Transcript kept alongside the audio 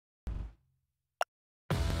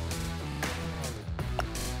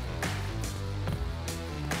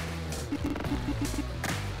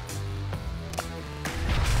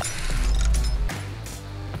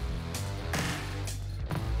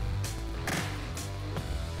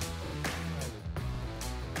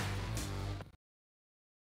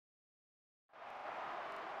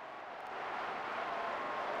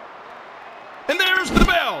There's the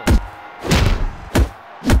bell.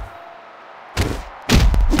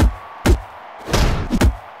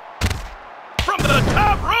 From the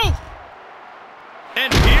top rope.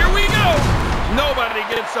 And here we go. Nobody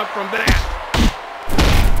gets up from that.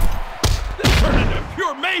 This turned into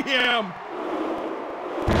pure mayhem.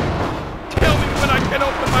 Tell me when I can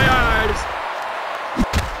open my eyes.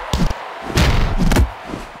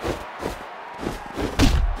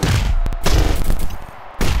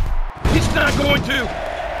 He's not going to.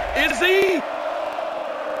 Is he?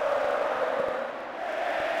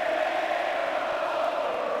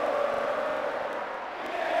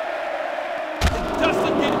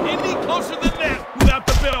 Doesn't get any closer than that without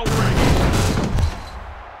the bell ring.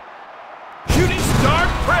 Shooting star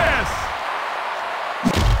press.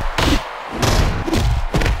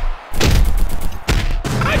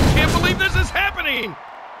 I can't believe this is happening.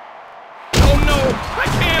 Oh no, I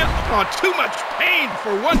can't. Oh, too much pain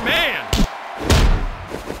for one man.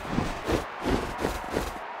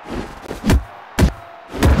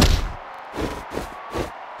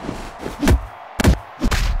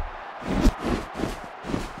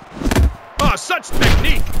 Oh, such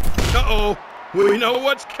technique. Uh-oh, we know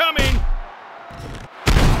what's coming.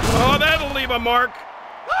 Oh, that'll leave a mark.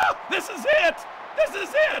 Oh, this is it. This is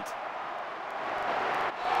it.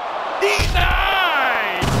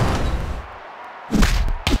 Denied.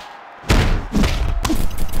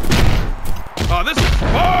 Oh, this is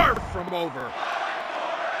far from over.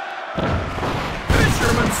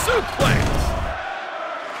 Fisherman suplex.